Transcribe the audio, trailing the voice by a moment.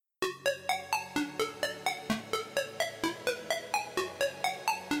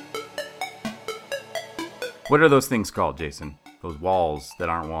What are those things called, Jason? Those walls that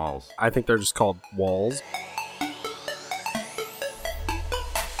aren't walls. I think they're just called walls.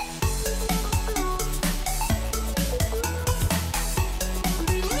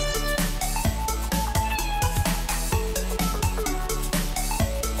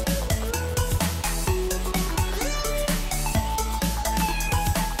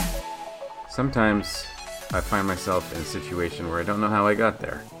 Sometimes I find myself in a situation where I don't know how I got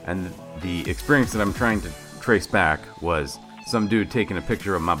there. And the experience that I'm trying to trace back was some dude taking a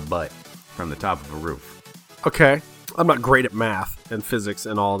picture of my butt from the top of a roof. Okay. I'm not great at math and physics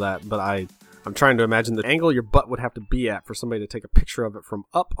and all that, but I'm trying to imagine the angle your butt would have to be at for somebody to take a picture of it from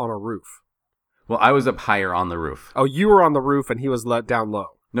up on a roof. Well, I was up higher on the roof. Oh, you were on the roof and he was let down low.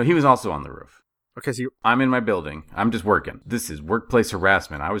 No, he was also on the roof. Okay, so I'm in my building. I'm just working. This is workplace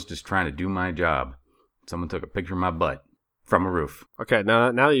harassment. I was just trying to do my job. Someone took a picture of my butt from a roof. Okay,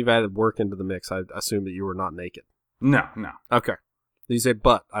 now that you've added work into the mix, I assume that you were not naked. No. Okay. You say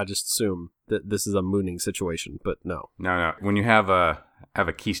butt, I just assume that this is a mooning situation, but no. No. When you have a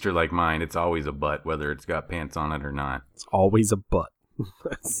keister like mine, it's always a butt, whether it's got pants on it or not. It's always a butt.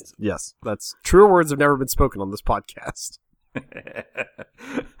 Yes, that's truer words have never been spoken on this podcast.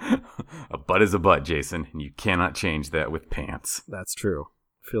 A butt is a butt, Jason, and you cannot change that with pants. That's true.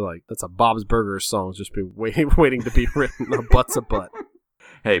 I feel like that's a Bob's Burgers song just be waiting to be written. A butt's a butt.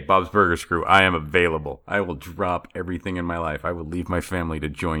 Hey, Bob's Burgers crew, I am available. I will drop everything in my life. I will leave my family to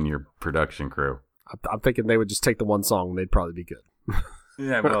join your production crew. I'm thinking they would just take the one song and they'd probably be good.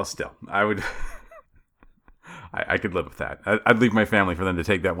 Yeah, well, still, I would. I could live with that. I'd leave my family for them to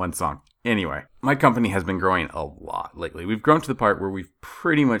take that one song. Anyway, my company has been growing a lot lately. We've grown to the part where we've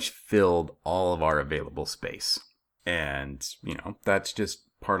pretty much filled all of our available space. And, that's just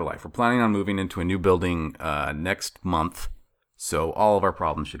part of life. We're planning on moving into a new building next month, so all of our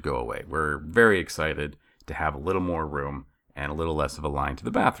problems should go away. We're very excited to have a little more room and a little less of a line to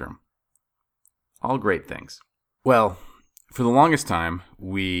the bathroom. All great things. Well, for the longest time,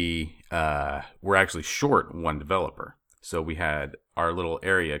 we were actually short one developer. So we had our little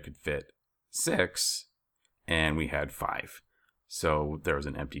area could fit 6, and we had 5. So there was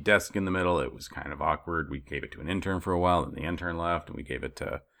an empty desk in the middle. It was kind of awkward. We gave it to an intern for a while, and the intern left, and we gave it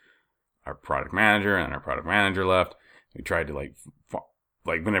to our product manager, and our product manager left. We tried to like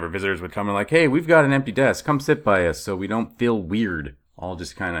whenever visitors would come and hey, we've got an empty desk. Come sit by us so we don't feel weird, all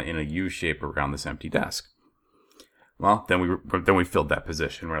just kind of in a U shape around this empty desk. Well, then we filled that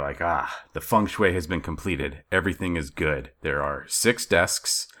position. We're like, the feng shui has been completed. Everything is good. There are 6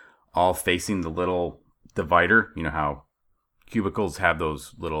 desks, all facing the little divider. You know how cubicles have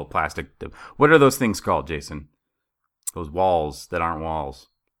those little plastic... What are those things called, Jason? Those walls that aren't walls.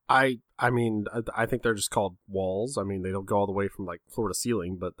 I mean, I think they're just called walls. I mean, they don't go all the way from floor to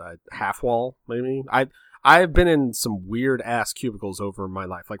ceiling, but half wall, maybe. I've been in some weird ass cubicles over my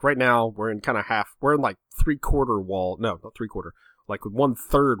life. Like right now, we're in we're in 3/4 wall. No, not 3/4. With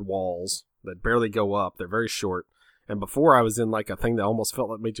 1/3 walls that barely go up. They're very short. And before I was in a thing that almost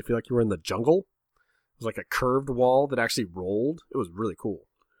made you feel like you were in the jungle. It was a curved wall that actually rolled. It was really cool.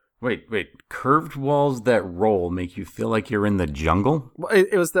 Wait. Curved walls that roll make you feel like you're in the jungle? Well,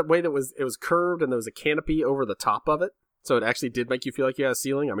 it was that way it was curved and there was a canopy over the top of it. So it actually did make you feel like you had a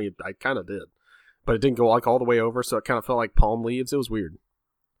ceiling. I mean, I kind of did. But it didn't go all the way over, so it kind of felt like palm leaves. It was weird.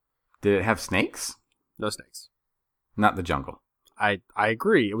 Did it have snakes? No snakes. Not the jungle. I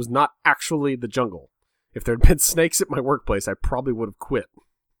agree. It was not actually the jungle. If there had been snakes at my workplace, I probably would have quit.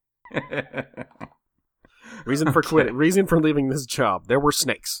 Reason for quitting. Reason for leaving this job. There were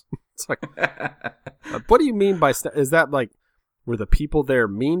snakes. It's what do you mean by is that were the people there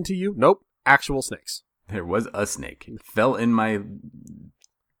mean to you? Nope. Actual snakes. There was a snake. It fell in my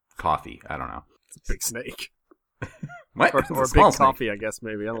coffee. I don't know. It's a big snake. What? Or a big coffee, I guess,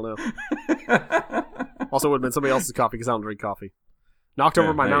 maybe. I don't know. Also, it would have been somebody else's coffee because I don't drink coffee. Knocked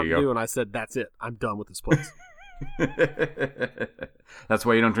over my Mountain Dew and I said, that's it. I'm done with this place. That's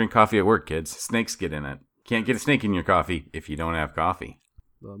why you don't drink coffee at work, kids. Snakes get in it. Can't get a snake in your coffee if you don't have coffee.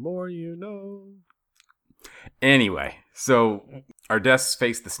 The more you know. Anyway, so our desks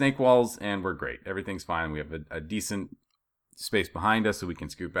face the snake walls and we're great. Everything's fine. We have a decent space behind us so we can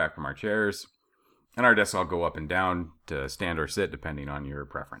scoot back from our chairs. And our desks all go up and down to stand or sit depending on your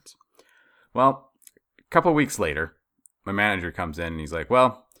preference. Well, a couple weeks later, my manager comes in and he's like,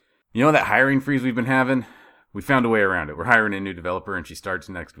 well, you know that hiring freeze we've been having? We found a way around it. We're hiring a new developer and she starts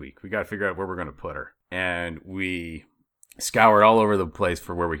next week. We got to figure out where we're going to put her. And we scoured all over the place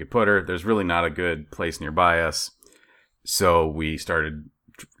for where we could put her. There's really not a good place nearby us. So we started,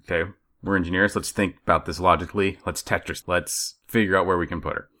 okay, we're engineers. Let's think about this logically. Let's Tetris. Let's figure out where we can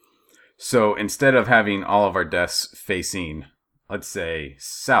put her. So instead of having all of our desks facing, let's say,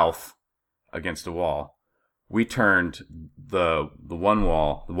 south against a wall, we turned the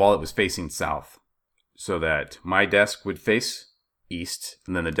wall that was facing south, so that my desk would face east,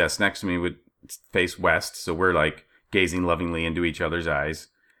 and then the desk next to me would face west. So we're like gazing lovingly into each other's eyes,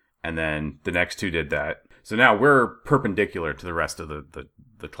 and then the next two did that. So now we're perpendicular to the rest of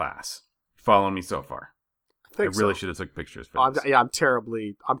the class. Following me so far? I really should have took pictures for this. I'm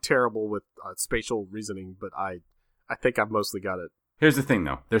terrible with spatial reasoning, but I think I've mostly got it. Here's the thing,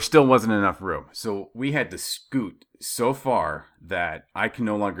 though. There still wasn't enough room. So we had to scoot so far that I can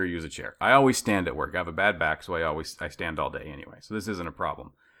no longer use a chair. I always stand at work. I have a bad back, so I stand all day anyway. So this isn't a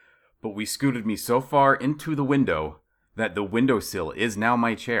problem. But we scooted me so far into the window that the windowsill is now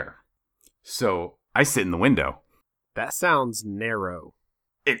my chair. So I sit in the window. That sounds narrow.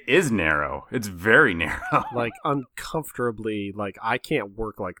 It is narrow. It's very narrow. Like uncomfortably, like I can't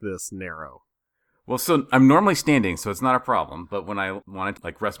work like this narrow. Well, so I'm normally standing, so it's not a problem. But when I wanted to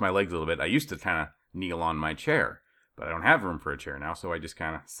like rest my legs a little bit, I used to kind of kneel on my chair. But I don't have room for a chair now, so I just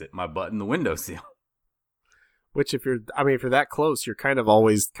kind of sit my butt in the windowsill. Which, if you're that close, you're kind of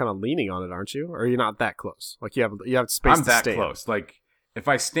always kind of leaning on it, aren't you? Or you're not that close. Like you have space to stand. I'm that close. Like if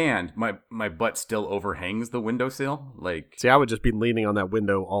I stand, my butt still overhangs the windowsill. Like, see, I would just be leaning on that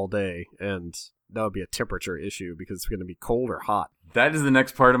window all day, and that would be a temperature issue because it's going to be cold or hot. That is the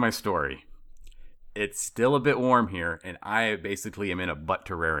next part of my story. It's still a bit warm here, and I basically am in a butt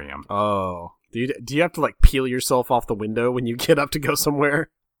terrarium. Oh. Do you have to, like, peel yourself off the window when you get up to go somewhere?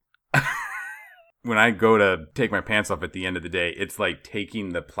 When I go to take my pants off at the end of the day, it's like taking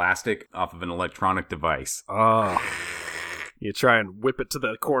the plastic off of an electronic device. Oh. You try and whip it to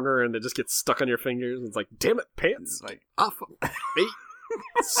the corner, and it just gets stuck on your fingers. It's like, damn it, pants. It's like, off of me.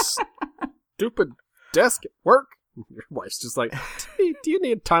 Stupid desk at work. Your wife's just like, do you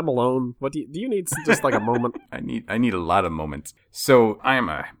need time alone? What do you need just like a moment? I need a lot of moments. So I am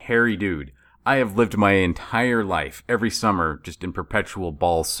a hairy dude. I have lived my entire life, every summer, just in perpetual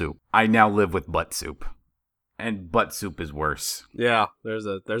ball soup. I now live with butt soup. And butt soup is worse. Yeah, there's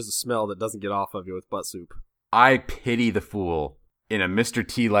a smell that doesn't get off of you with butt soup. I pity the fool in a Mr.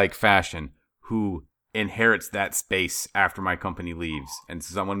 T-like fashion who inherits that space after my company leaves, and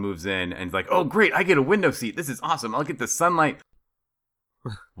someone moves in and is like, oh great, I get a window seat, this is awesome, I'll get the sunlight.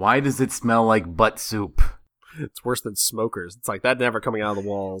 Why does it smell like butt soup? It's worse than smokers. It's like that never coming out of the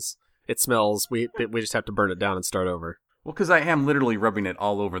walls. It smells. We just have to burn it down and start over. Well, because I am literally rubbing it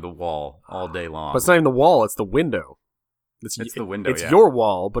all over the wall all day long. But it's not even the wall, it's the window. It's the window. It's your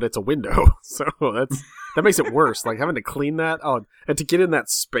wall, but it's a window. So that makes it worse. Like having to clean that. Oh, and to get in that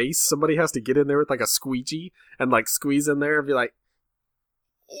space, somebody has to get in there with like a squeegee and like squeeze in there and be like,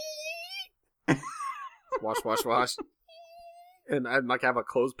 wash, and like have a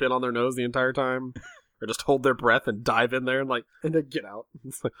clothespin on their nose the entire time, or just hold their breath and dive in there and then get out.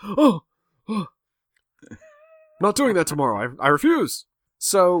 It's like, oh, not doing that tomorrow. I refuse.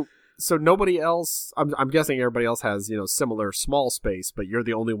 So nobody else, I'm guessing everybody else has, similar small space, but you're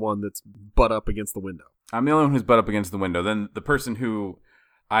the only one that's butt up against the window. I'm the only one who's butt up against the window. Then the person who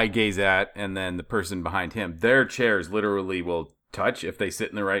I gaze at, and then the person behind him, their chairs literally will touch if they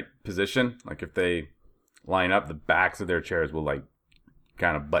sit in the right position. Like if they line up, the backs of their chairs will like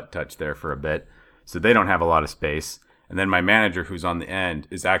kind of butt touch there for a bit. So they don't have a lot of space. And then my manager, who's on the end,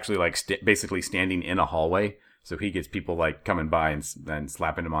 is actually like basically standing in a hallway. So he gets people like coming by and then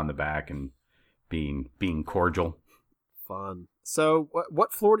slapping him on the back and being cordial. Fun. So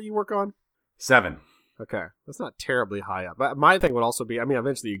what floor do you work on? 7. Okay. That's not terribly high up. But my thing would also be,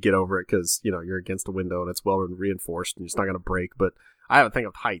 eventually you get over it because, you're against a window and it's well reinforced and it's not going to break. But I have a thing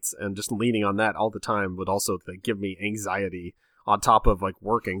of heights, and just leaning on that all the time would also give me anxiety on top of like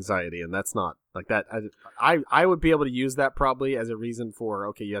work anxiety. And that's not like that. I would be able to use that probably as a reason for,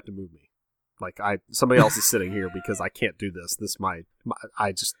 okay, you have to move me. Like somebody else is sitting here because I can't do this.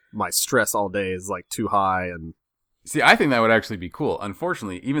 My stress all day is like too high. And see, I think that would actually be cool.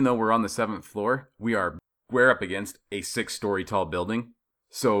 Unfortunately, even though we're on the 7th floor, we're up against a 6-story tall building.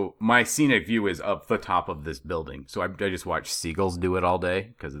 So my scenic view is up the top of this building. So I just watch seagulls do it all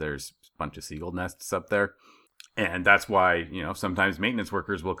day because there's a bunch of seagull nests up there. And that's why, sometimes maintenance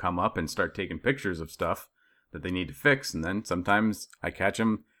workers will come up and start taking pictures of stuff that they need to fix. And then sometimes I catch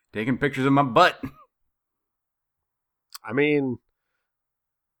them taking pictures of my butt. I don't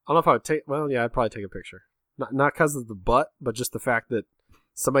know if I would take... Well, yeah, I'd probably take a picture. Not because of the butt, but just the fact that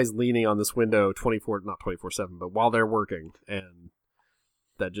somebody's leaning on this window not 24/7, but while they're working, and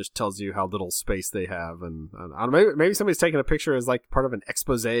that just tells you how little space they have. And maybe somebody's taking a picture as like part of an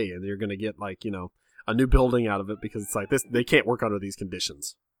expose, and you're going to get like, a new building out of it because it's like this. They can't work under these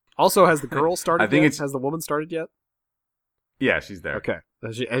conditions. Also, has the girl started I think yet? Has the woman started yet? Yeah, she's there. Okay.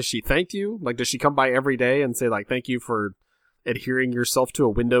 Has she thanked you? Like, does she come by every day and say, like, thank you for adhering yourself to a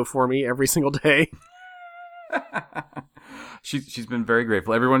window for me every single day? She's been very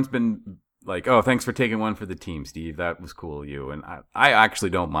grateful. Everyone's been like, oh, thanks for taking one for the team, Steve. That was cool of you. And I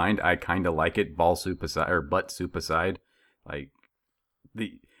actually don't mind. I kind of like it, ball soup aside, or butt soup aside. Like,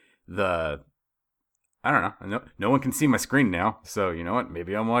 the I don't know. No one can see my screen now, so you know what?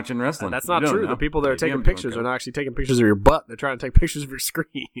 Maybe I'm watching wrestling. That's not true. Know. The people that are Maybe taking I'm pictures are not actually taking pictures of your butt. They're trying to take pictures of your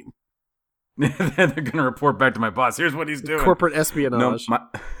screen. They're going to report back to my boss. Here's what he's doing. Corporate espionage. No,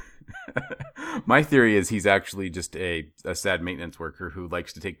 my theory is he's actually just a sad maintenance worker who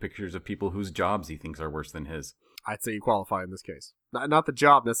likes to take pictures of people whose jobs he thinks are worse than his. I'd say you qualify in this case. Not the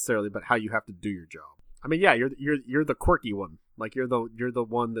job necessarily, but how you have to do your job. I mean, yeah, you're the quirky one. Like you're the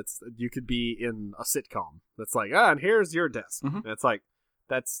one that's you could be in a sitcom. That's like, and here's your desk. Mm-hmm. And it's like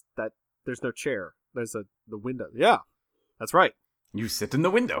that's there's no chair. There's the window. Yeah, that's right. You sit in the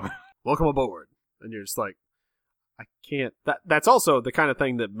window. Welcome aboard. And you're just like, I can't. That's also the kind of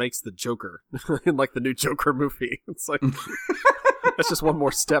thing that makes the Joker in like the new Joker movie. It's like that's just one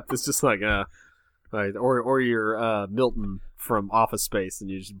more step. It's just like right, or you're Milton from Office Space,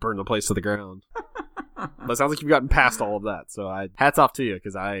 and you just burn the place to the ground. But it sounds like you've gotten past all of that. So hats off to you,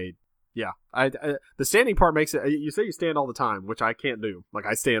 because I the standing part makes it. You say you stand all the time, which I can't do. Like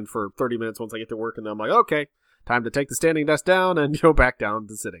I stand for 30 minutes once I get to work, and then I'm like, okay, time to take the standing desk down and go back down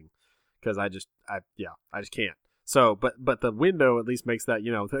to sitting, because I just can't. So, but the window at least makes that,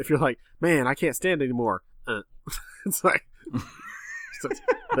 you know, if you're like, man, I can't stand anymore. It's like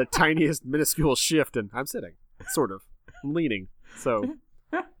the tiniest minuscule shift, and I'm sitting, sort of, I'm leaning. So,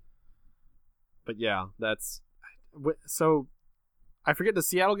 but yeah, that's so. I forget. Does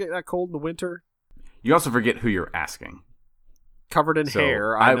Seattle get that cold in the winter? You also forget who you're asking. Covered in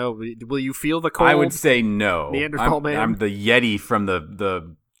hair. I know. Will you feel the cold? I would say no. Neanderthal man. I'm the Yeti from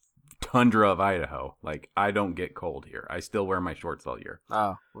the tundra of Idaho. Like, I don't get cold here. I still wear my shorts all year.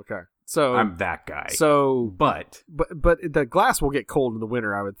 Oh, okay. So I'm that guy. So, but the glass will get cold in the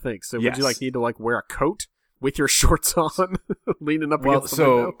winter, I would think. So yes. Would you need to wear a coat with your shorts on, leaning up against the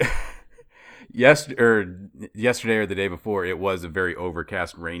window? Yesterday or the day before, it was a very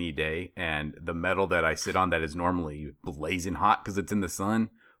overcast, rainy day, and the metal that I sit on that is normally blazing hot because it's in the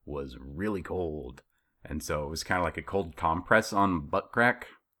sun was really cold. And so it was kind of like a cold compress on butt crack,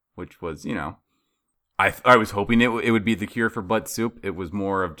 which was, you know, I was hoping it would be the cure for butt soup. It was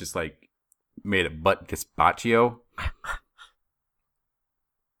more of just like made of butt gazpacho.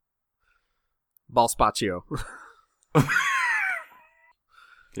 Balspaccio.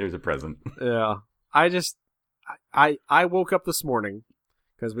 Here's a present. Yeah. I woke up this morning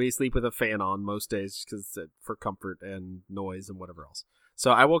because we sleep with a fan on most days because for comfort and noise and whatever else.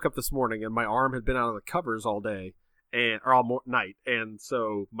 So I woke up this morning and my arm had been out of the covers all day or all night, and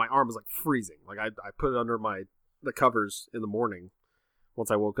so my arm was like freezing. Like I put it under the covers in the morning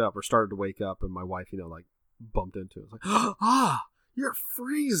once I woke up or started to wake up, and my wife, bumped into it. It was like, you're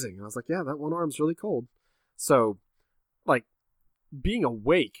freezing. And I was like, yeah, that one arm's really cold. So, being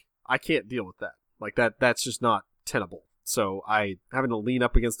awake, I can't deal with that. That's just not tenable. So having to lean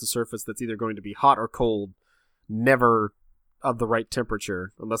up against a surface that's either going to be hot or cold, never of the right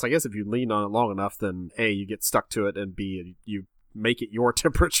temperature, unless I guess if you lean on it long enough, then A, you get stuck to it, and B, you make it your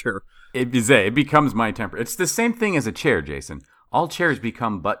temperature. It becomes my temperature. It's the same thing as a chair, Jason. All chairs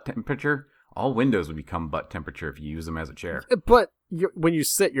become butt temperature. All windows would become butt temperature if you use them as a chair. But when you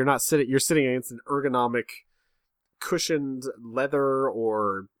sit, you're not sitting. You're sitting against an ergonomic, cushioned leather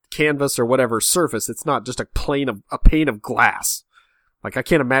or canvas or whatever surface. It's not just a pane of glass. I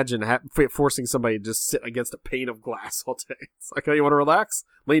can't imagine forcing somebody to just sit against a pane of glass all day. It's like, oh, you want to relax?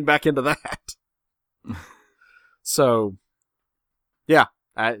 Lean back into that. So, yeah,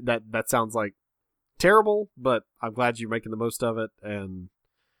 that sounds like terrible, but I'm glad you're making the most of it, and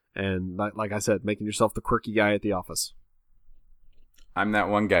like I said, making yourself the quirky guy at the office. I'm that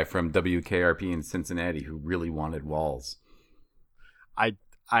one guy from WKRP in Cincinnati who really wanted walls. I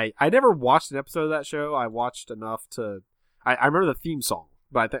never watched an episode of that show. I watched enough to... I remember the theme song,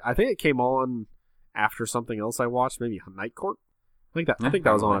 but I think it came on after something else I watched, maybe Night Court. I think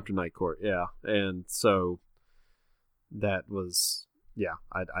that was on after Night Court, yeah. And so that was... Yeah,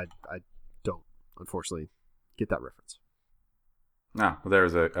 I don't, unfortunately, get that reference. No, there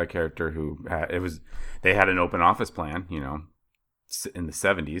was a character who they had an open office plan, in the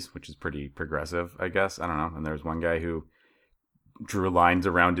 70s, which is pretty progressive, I guess. I don't know. And there was one guy who drew lines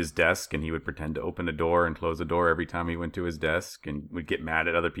around his desk, and he would pretend to open a door and close a door every time he went to his desk, and would get mad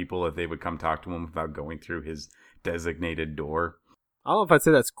at other people if they would come talk to him without going through his designated door. I don't know if I'd say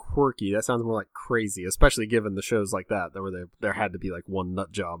that's quirky. That sounds more like crazy, especially given the shows like that where there had to be like one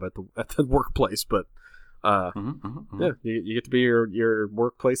nut job at the workplace. But yeah, you get to be your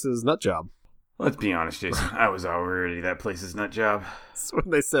workplace's nut job. Let's be honest, Jason. I was already that place's nut job. That's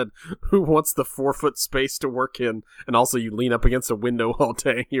when they said, "Who wants the 4-foot space to work in?" And also, you lean up against a window all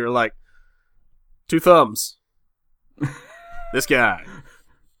day. You're like, 2 thumbs. This guy.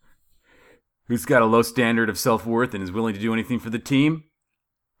 Who's got a low standard of self-worth and is willing to do anything for the team?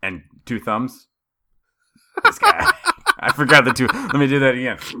 And 2 thumbs? This guy. I forgot the 2. Let me do that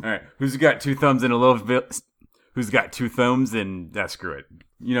again. All right. Who's got 2 thumbs and a low... Who's got 2 thumbs and... screw it.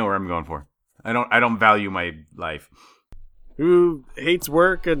 You know where I'm going for. I don't value my life. Who hates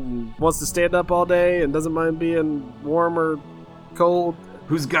work and wants to stand up all day and doesn't mind being warm or cold?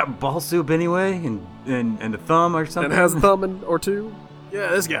 Who's got ball soup anyway and a thumb or something? And has a thumb or 2?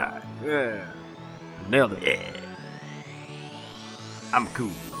 Yeah, this guy. Yeah. Nailed it. Yeah. I'm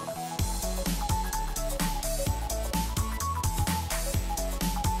cool.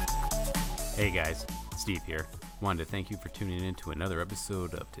 Hey guys, Steve here. Wanted to thank you for tuning in to another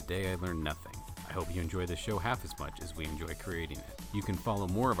episode of Today I Learned Nothing. I hope you enjoy the show half as much as we enjoy creating it. You can follow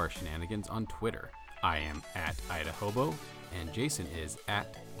more of our shenanigans on Twitter. I am at Idahobo, and Jason is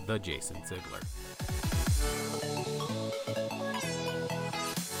at the Jason Ziegler.